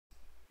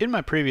In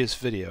my previous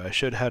video, I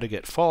showed how to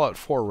get Fallout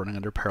 4 running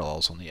under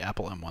Parallels on the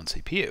Apple M1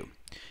 CPU.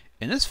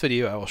 In this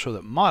video, I will show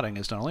that modding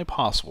is not only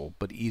possible,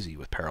 but easy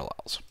with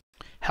Parallels.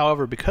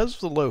 However, because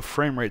of the low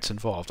frame rates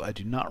involved, I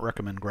do not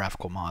recommend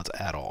graphical mods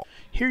at all.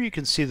 Here you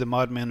can see the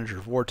mod manager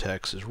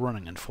Vortex is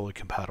running and fully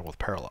compatible with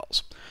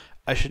Parallels.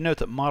 I should note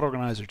that Mod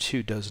Organizer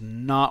 2 does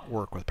not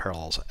work with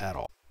Parallels at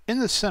all. In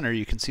the center,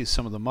 you can see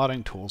some of the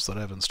modding tools that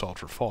I have installed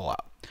for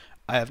Fallout.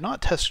 I have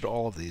not tested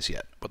all of these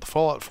yet, but the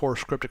Fallout 4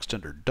 script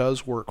extender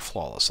does work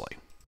flawlessly.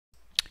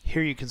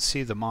 Here you can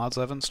see the mods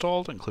I've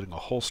installed, including a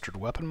holstered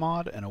weapon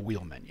mod and a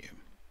wheel menu.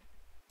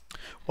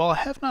 While I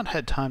have not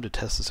had time to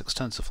test this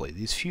extensively,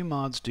 these few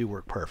mods do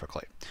work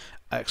perfectly.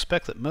 I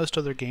expect that most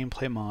other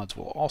gameplay mods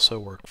will also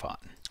work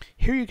fine.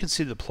 Here you can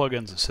see the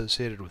plugins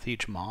associated with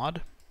each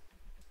mod.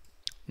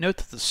 Note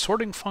that the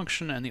sorting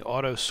function and the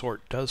auto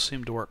sort does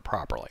seem to work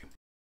properly.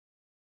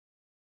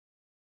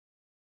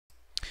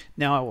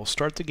 Now I will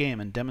start the game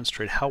and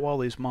demonstrate how well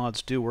these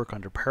mods do work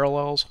under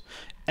Parallels,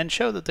 and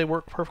show that they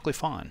work perfectly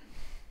fine.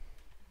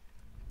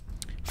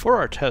 For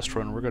our test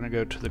run, we're going to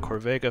go to the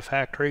Corvega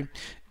factory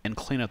and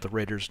clean up the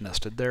raiders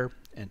nested there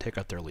and take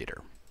out their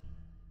leader.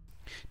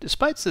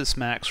 Despite this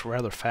Mac's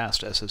rather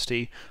fast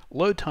SSD,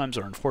 load times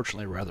are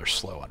unfortunately rather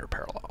slow under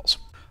Parallels.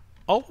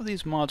 All of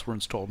these mods were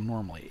installed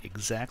normally,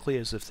 exactly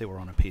as if they were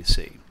on a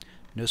PC.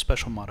 No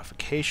special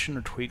modification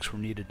or tweaks were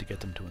needed to get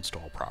them to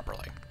install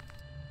properly.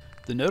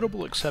 The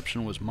notable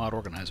exception was Mod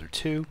Organizer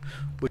 2,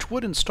 which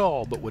would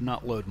install but would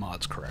not load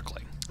mods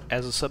correctly.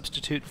 As a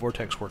substitute,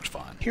 Vortex works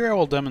fine. Here I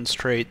will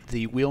demonstrate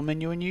the wheel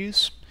menu in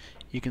use.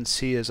 You can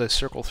see as I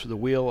circle through the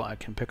wheel, I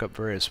can pick up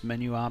various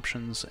menu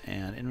options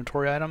and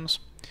inventory items.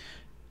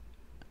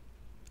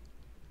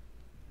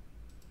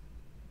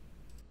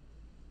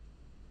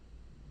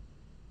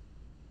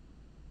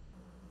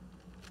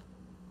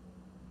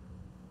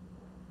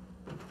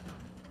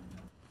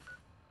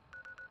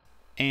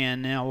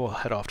 And now we'll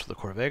head off to the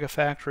Corvega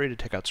factory to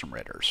take out some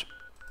raiders.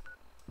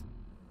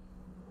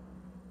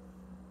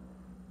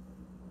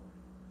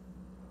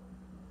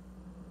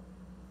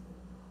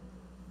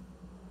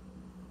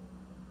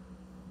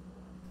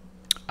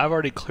 I've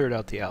already cleared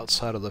out the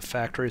outside of the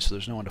factory, so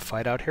there's no one to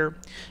fight out here.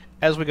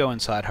 As we go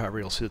inside, however,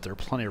 you'll see that there are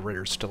plenty of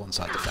raiders still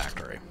inside the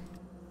factory.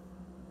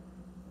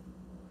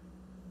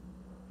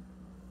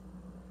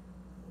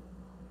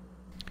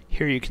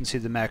 Here you can see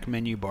the Mac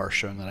menu bar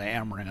showing that I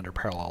am running under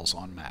Parallels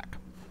on Mac.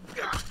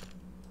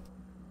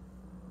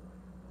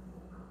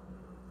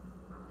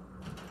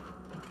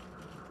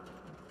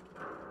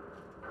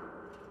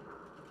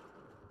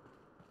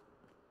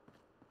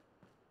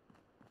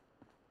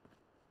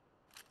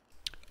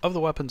 Of the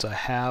weapons I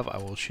have, I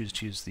will choose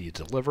to use the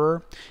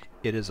Deliverer.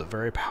 It is a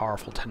very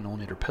powerful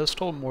 10mm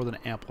pistol, more than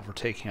ample for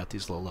taking out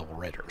these low-level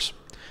raiders.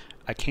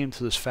 I came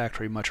to this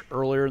factory much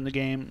earlier in the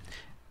game,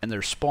 and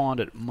they're spawned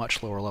at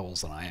much lower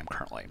levels than I am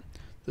currently.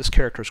 This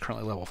character is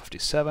currently level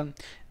 57,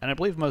 and I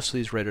believe most of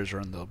these raiders are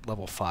in the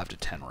level 5 to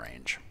 10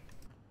 range.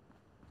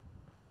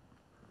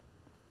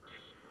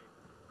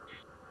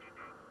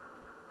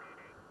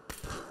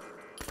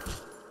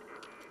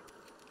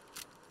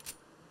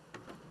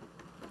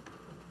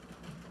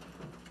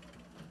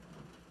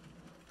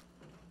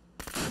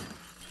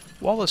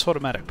 While this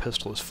automatic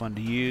pistol is fun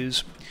to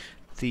use,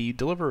 the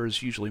Deliverer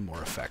is usually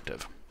more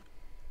effective.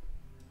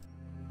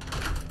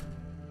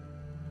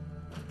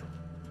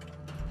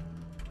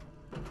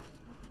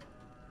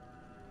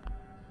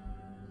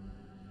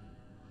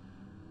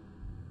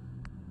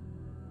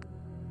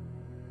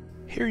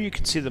 Here you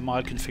can see the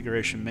mod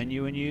configuration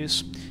menu in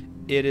use.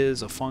 It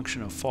is a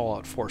function of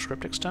Fallout 4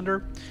 script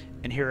extender,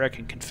 and here I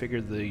can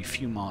configure the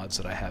few mods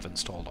that I have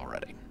installed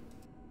already.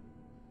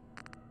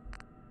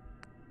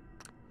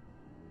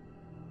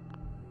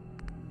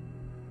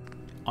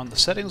 On the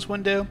settings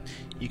window,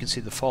 you can see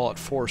the Fallout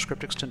 4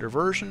 script extender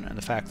version and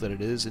the fact that it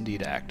is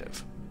indeed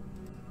active.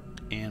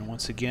 And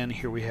once again,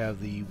 here we have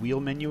the wheel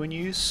menu in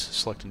use,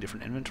 selecting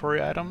different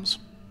inventory items.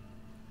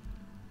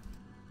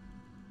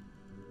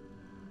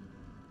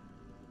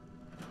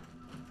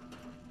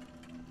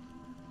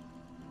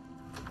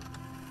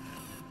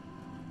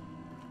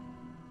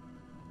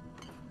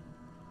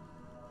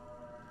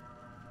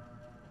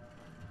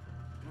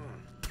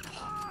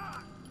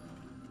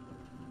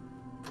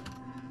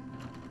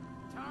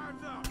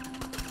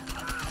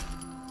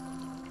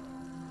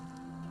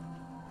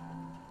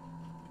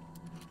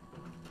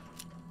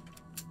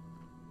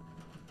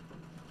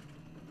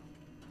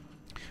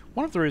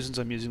 One of the reasons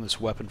I'm using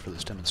this weapon for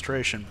this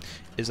demonstration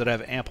is that I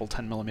have ample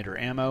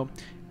 10mm ammo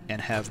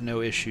and have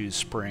no issues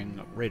spraying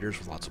raiders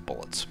with lots of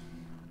bullets.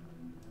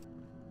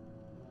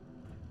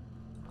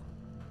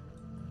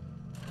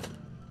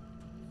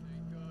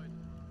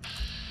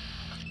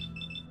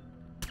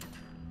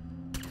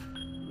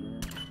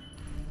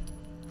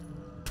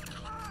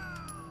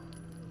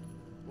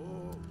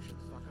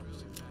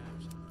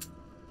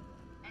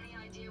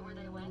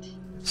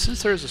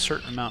 Since there is a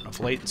certain amount of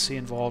latency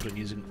involved in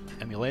using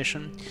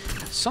emulation,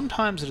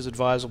 sometimes it is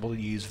advisable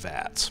to use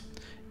VATs.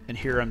 And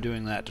here I'm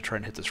doing that to try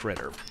and hit this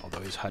raider,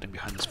 although he's hiding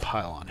behind this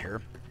pylon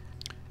here.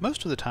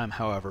 Most of the time,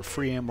 however,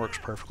 free aim works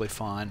perfectly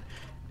fine.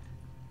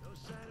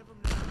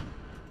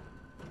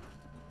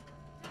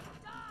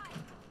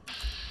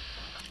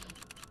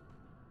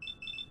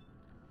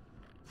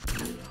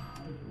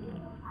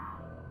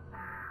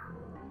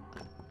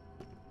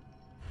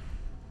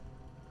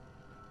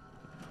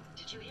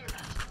 Did you hear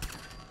that?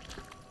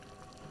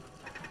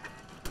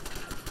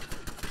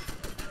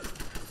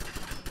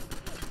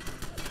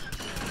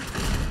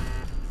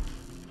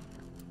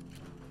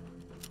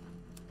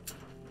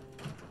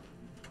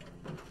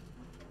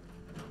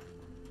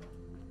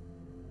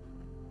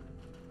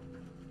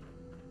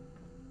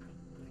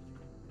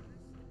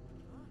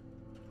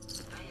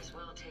 May as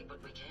well take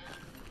what we can.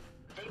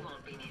 They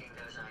won't be needing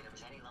those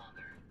items any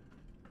longer.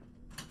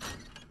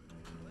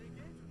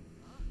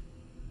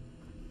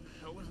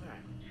 What was that?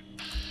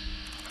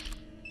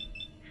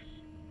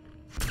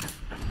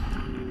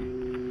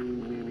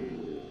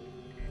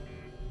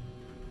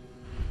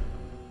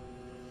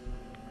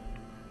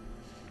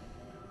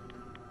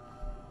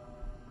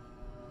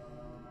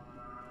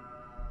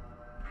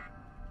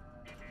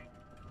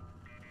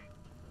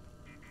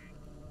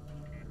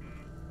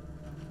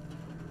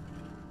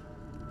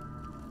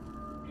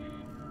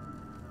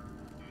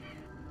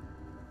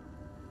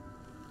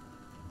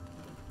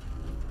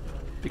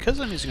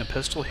 Because I'm using a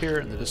pistol here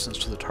and the distance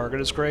to the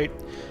target is great,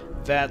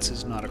 VATS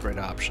is not a great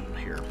option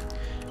here.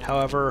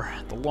 However,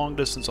 the long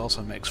distance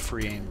also makes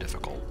free aim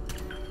difficult.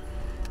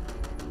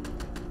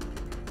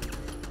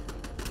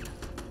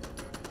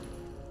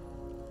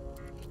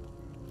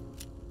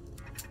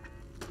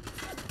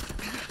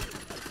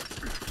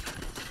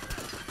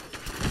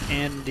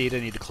 And indeed I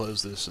need to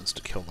close the distance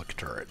to kill the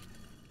turret.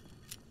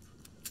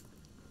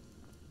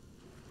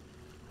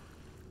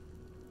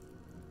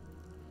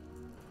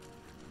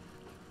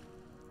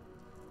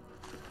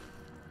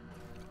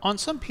 On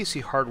some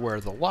PC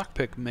hardware, the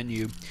lockpick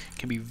menu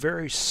can be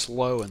very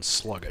slow and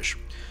sluggish,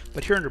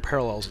 but here under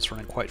Parallels it's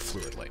running quite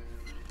fluidly.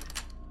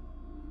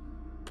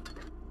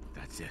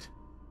 That's it.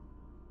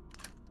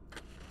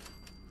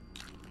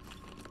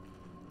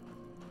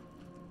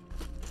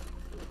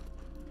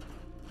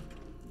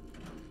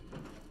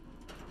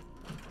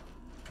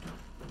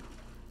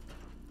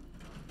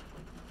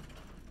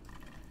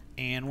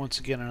 And once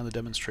again another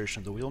demonstration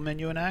of the wheel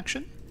menu in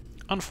action.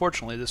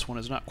 Unfortunately, this one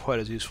is not quite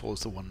as useful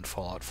as the one in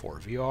Fallout 4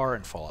 VR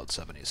and Fallout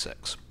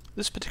 76.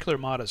 This particular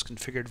mod is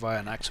configured via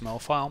an XML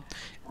file,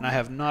 and I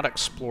have not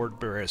explored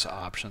various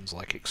options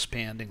like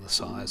expanding the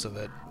size of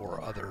it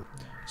or other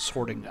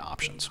sorting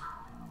options.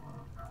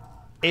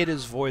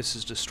 Ada's voice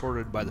is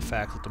distorted by the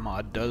fact that the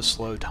mod does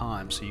slow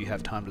time, so you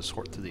have time to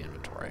sort through the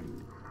inventory.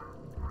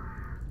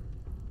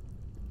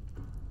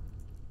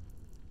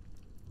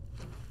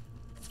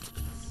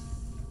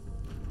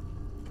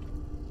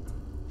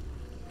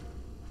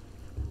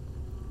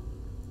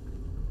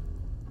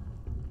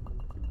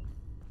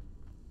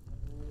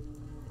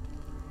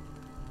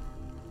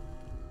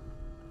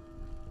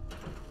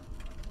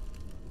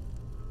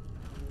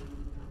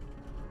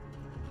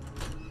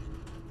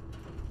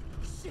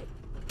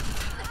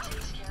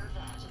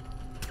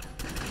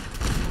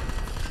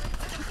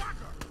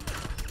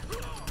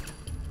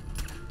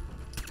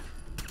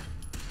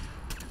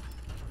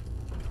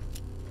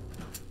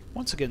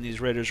 Once again, these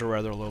raiders are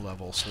rather low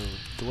level, so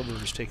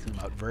Deliverer is taking them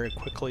out very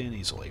quickly and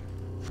easily.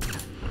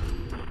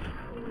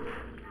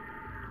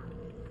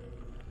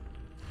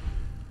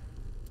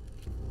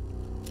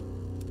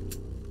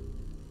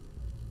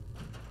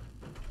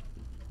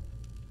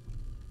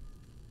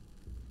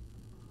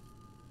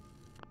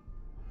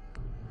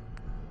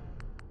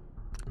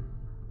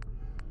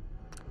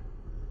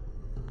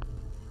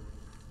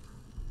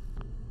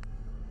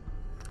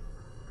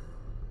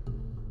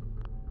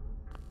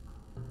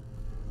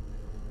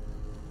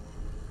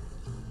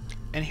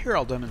 And here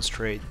I'll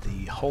demonstrate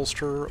the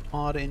holster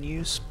mod in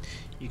use.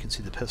 You can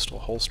see the pistol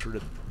holstered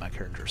at my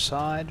character's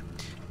side,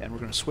 and we're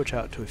going to switch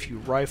out to a few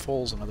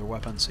rifles and other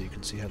weapons so you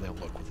can see how they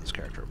look with this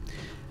character.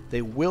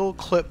 They will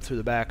clip through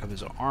the back of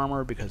his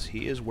armor because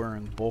he is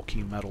wearing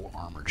bulky metal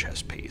armor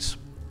chest piece.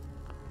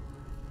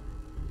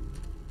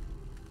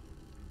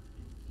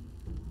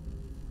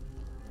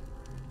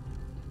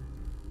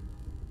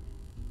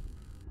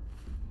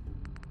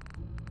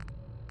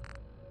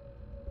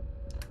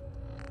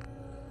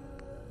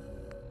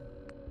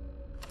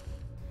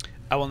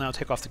 I will now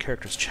take off the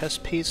character's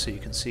chest piece so you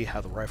can see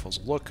how the rifles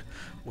look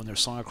when they're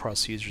slung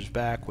across the user's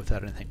back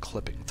without anything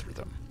clipping through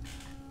them.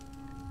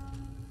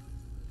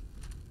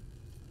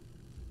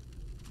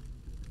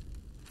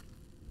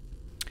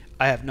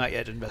 I have not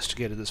yet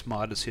investigated this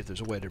mod to see if there's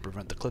a way to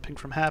prevent the clipping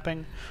from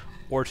happening,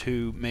 or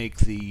to make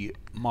the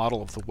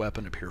model of the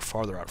weapon appear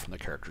farther out from the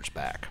character's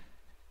back.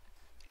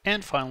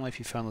 And finally, if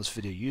you found this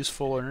video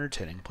useful or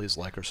entertaining, please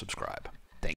like or subscribe.